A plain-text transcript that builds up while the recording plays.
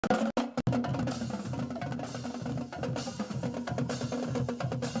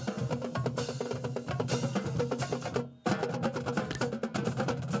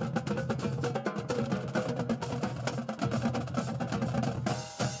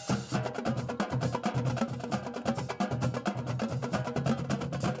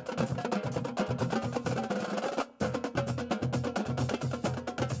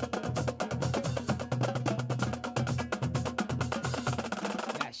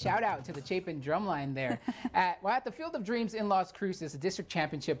Shout out to the Chapin drumline there. At the Field of Dreams in Las Cruces, the district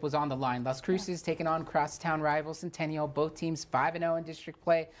championship was on the line. Las Cruces taking on crosstown rival Centennial. Both teams 5-0 in district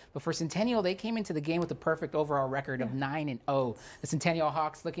play. But for Centennial, they came into the game with a perfect overall record of 9-0. The Centennial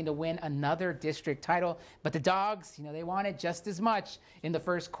Hawks looking to win another district title. But the Dogs, they wanted just as much in the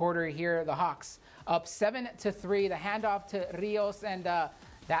first quarter here. The Hawks up 7-3. The handoff to Rios, and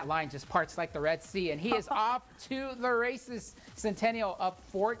that line just parts like the Red Sea, and he is off to the races. Centennial up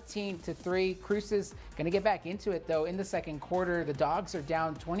 14-3. Cruces going to get back into it, though, in the second quarter. The Dogs are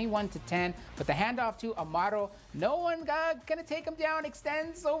down 21-10, but the handoff to Amaro, no one going to take him down,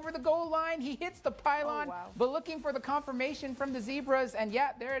 extends over the goal line. He hits the pylon, but looking for the confirmation from the Zebras, and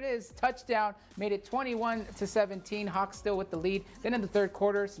yeah, there it is. Touchdown, made it 21-17. Hawks still with the lead. Then in the third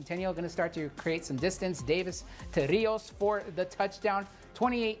quarter, Centennial going to start to create some distance. Davis to Rios for the touchdown.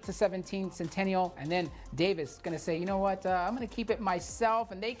 28-17 Centennial, and then Davis going to say, you know what, I'm going to keep it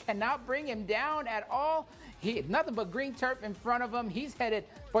myself, and they cannot bring him down at all. He had nothing but green turf in front of him. He's headed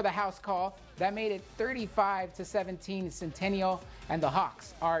for the house call. That made it 35-17 Centennial, and the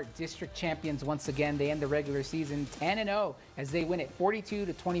Hawks are district champions once again. They end the regular season 10-0 as they win it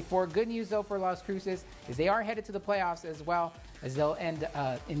 42-24. Good news, though, for Las Cruces is they are headed to the playoffs, as well as they'll end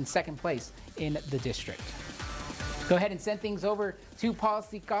in second place in the district. Go ahead and send things over to Paul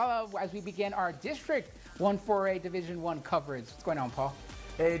Cicala as we begin our District 1-4A Division I coverage. What's going on, Paul?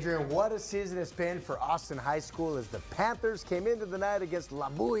 Hey, Adrian, what a season it's been for Austin High School as the Panthers came into the night against La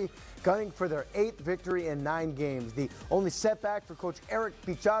Bowie, gunning for their 8th victory in 9 games. The only setback for Coach Eric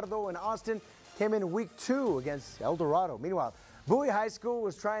Pichardo in Austin came in week 2 against El Dorado. Meanwhile, Bowie High School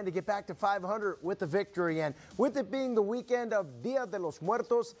was trying to get back to 500 with the victory, and with it being the weekend of Dia de los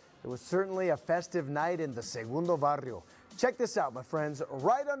Muertos, it was certainly a festive night in the Segundo Barrio. Check this out, my friends.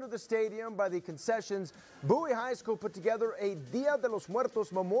 Right under the stadium by the concessions, Bowie High School put together a Dia de los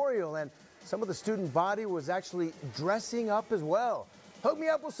Muertos memorial, and some of the student body was actually dressing up as well. Hook me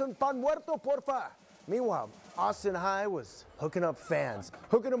up with some pan muerto, porfa. Meanwhile, Austin High was hooking up fans,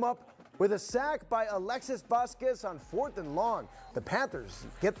 hooking them up with a sack by Alexis Vasquez on 4th and long. The Panthers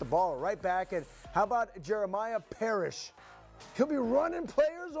get the ball right back, and how about Jeremiah Parrish? He'll be running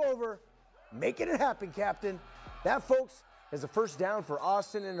players over, making it happen, Captain. That, folks, is a first down for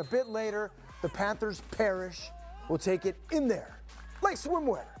Austin, and a bit later, the Panthers' Parrish will take it in there like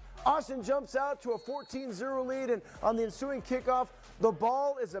swimwear. Austin jumps out to a 14-0 lead, and on the ensuing kickoff, the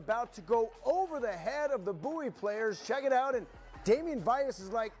ball is about to go over the head of the Bowie players. Check it out, and Damian Valles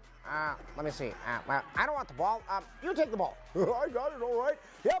is like, let me see. Well, I don't want the ball. You take the ball. I got it, all right.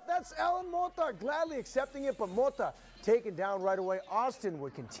 Yep, that's Alan Mota gladly accepting it, but Mota taken down right away. Austin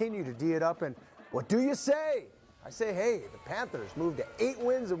would continue to D it up, and what do you say? I say, hey, the Panthers moved to 8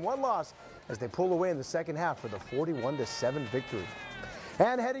 wins and 1 loss as they pull away in the second half for the 41-7 victory.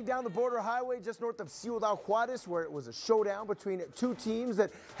 And heading down the border highway just north of Ciudad Juarez, where it was a showdown between 2 teams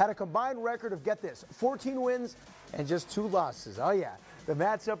that had a combined record of, get this, 14 wins and just 2 losses. Oh yeah, the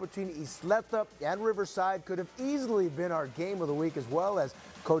matchup between Isleta and Riverside could have easily been our game of the week, as well as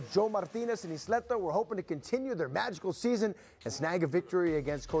Coach Joe Martinez and Isleta were hoping to continue their magical season and snag a victory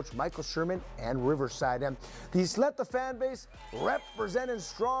against Coach Michael Sherman and Riverside. And the Isleta fan base representing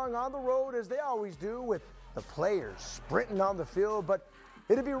strong on the road, as they always do, with the players sprinting on the field, but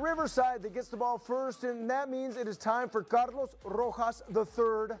it'll be Riverside that gets the ball first, and that means it is time for Carlos Rojas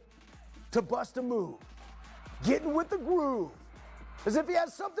III to bust a move. Getting with the groove, as if he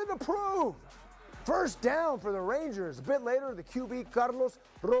has something to prove. First down for the Rangers. A bit later, the QB Carlos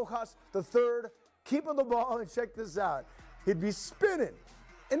Rojas III keeping the ball, and check this out. He'd be spinning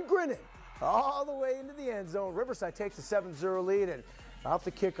and grinning all the way into the end zone. Riverside takes a 7-0 lead, and off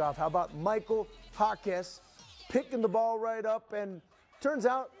the kickoff, how about Michael Jaques picking the ball right up, and turns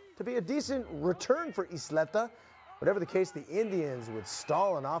out to be a decent return for Isleta. Whatever the case, the Indians would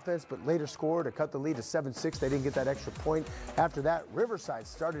stall on offense, but later score to cut the lead to 7-6. They didn't get that extra point. After that, Riverside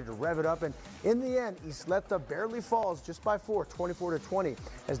started to rev it up, and in the end, Isleta barely falls just by 4, 24-20,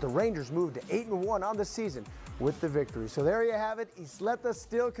 as the Rangers moved to 8-1 on the season with the victory. So there you have it. Isleta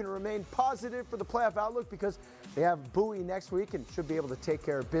still can remain positive for the playoff outlook because they have Bowie next week and should be able to take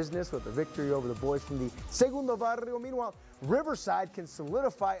care of business with a victory over the boys from the Segundo Barrio. Meanwhile, Riverside can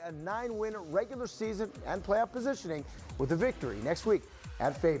solidify a 9-win regular season and playoff positioning with a victory next week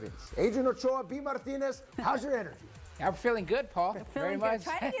at Fabens. Adrian Ochoa, B. Martinez, how's your energy? I'm feeling good, Paul. Very much.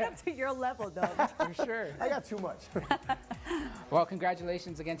 Trying to get up to your level, though. For sure. I got too much. Well,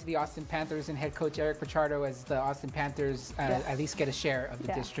 congratulations again to the Austin Panthers and head coach Eric Pichardo as the Austin Panthers at least get a share of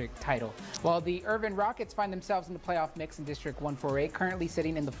the district title. Well, the Irvin Rockets find themselves in the playoff mix in District 148, currently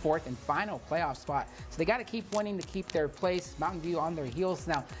sitting in the 4th and final playoff spot. So they got to keep winning to keep their place. Mountain View on their heels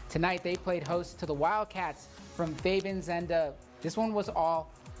now. Tonight they played host to the Wildcats from Fabens, and this one was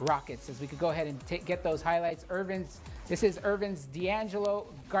all Rockets. As we could go ahead and get those highlights. This is Irvin's D'Angelo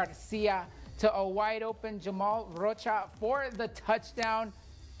Garcia to a wide open Jamal Rocha for the touchdown.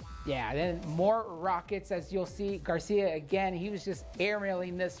 Yeah, then more Rockets, as you'll see. Garcia again, he was just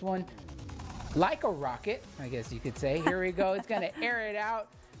airmailing this one like a rocket, I guess you could say. Here we go. He's going to air it out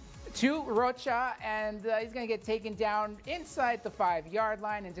to Rocha, and he's going to get taken down inside the 5-yard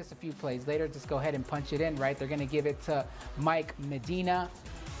line. And just a few plays later, just go ahead and punch it in, right? They're going to give it to Mike Medina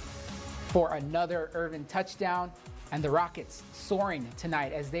for another Irvin touchdown. And the Rockets soaring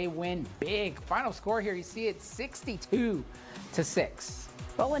tonight as they win big. Final score here, you see it 62-6.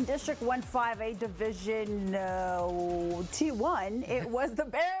 Well, in District 1-5A Division T1, it was the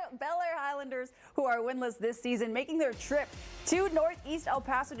Bel Air Highlanders who are winless this season, making their trip to Northeast El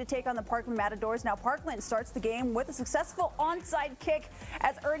Paso to take on the Parkland Matadors. Now, Parkland starts the game with a successful onside kick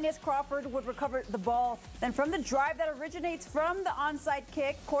as Ernest Crawford would recover the ball. Then from the drive that originates from the onside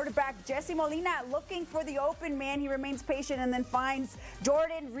kick, quarterback Jesse Molina looking for the open man. He remains patient and then finds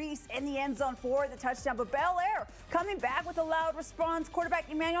Jordan Reese in the end zone for the touchdown. But Bel Air coming back with a loud response. Quarterback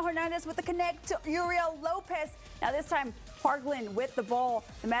Emmanuel Hernandez with the connect to Uriel Lopez. Now this time, Parkland with the ball.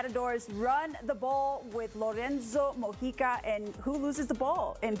 The Matadors run the ball with Lorenzo Mojica, and who loses the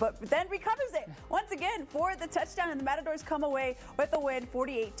ball? But then recovers it once again for the touchdown, and the Matadors come away with the win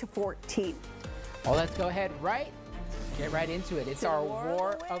 48-14. Well, let's go ahead, get right into it. It's our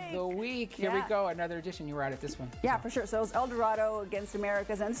War of the Week. Here we go, another edition. You were out at this one. Yeah, for sure. So it was El Dorado against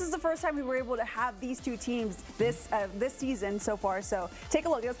Americas, and this is the first time we were able to have these two teams this season so far. So take a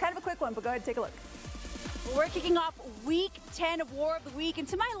look. It was kind of a quick one, but go ahead and take a look. We're kicking off Week 10 of War of the Week, and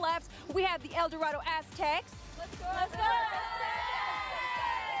to my left, we have the El Dorado Aztecs. Let's go! Let's go!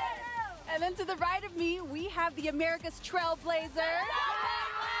 And then to the right of me, we have the America's Trailblazers.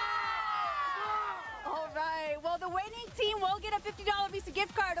 All right, well, the winning team will get a $50 Visa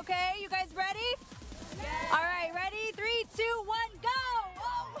gift card, okay? You guys ready? Yeah. All right, ready? 3, 2, 1, go!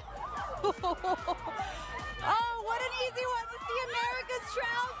 Oh, what an easy one. It's the America's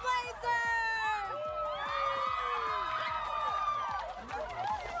Trailblazers.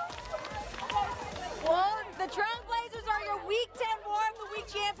 Well, the Trailblazers are your Week 10 War of the Week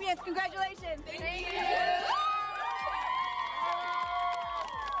champions. Congratulations. Thank you.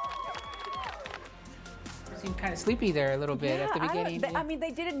 Seemed kind of sleepy there a little bit at the beginning. I mean,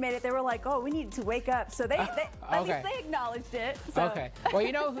 they did admit it. They were like, oh, we need to wake up. So at least they acknowledged it. So. Okay. Well,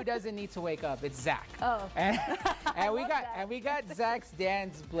 you know who doesn't need to wake up? It's Zach. Oh. And we got Zach's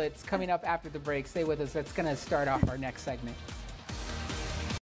Dan's Blitz coming up after the break. Stay with us. That's going to start off our next segment.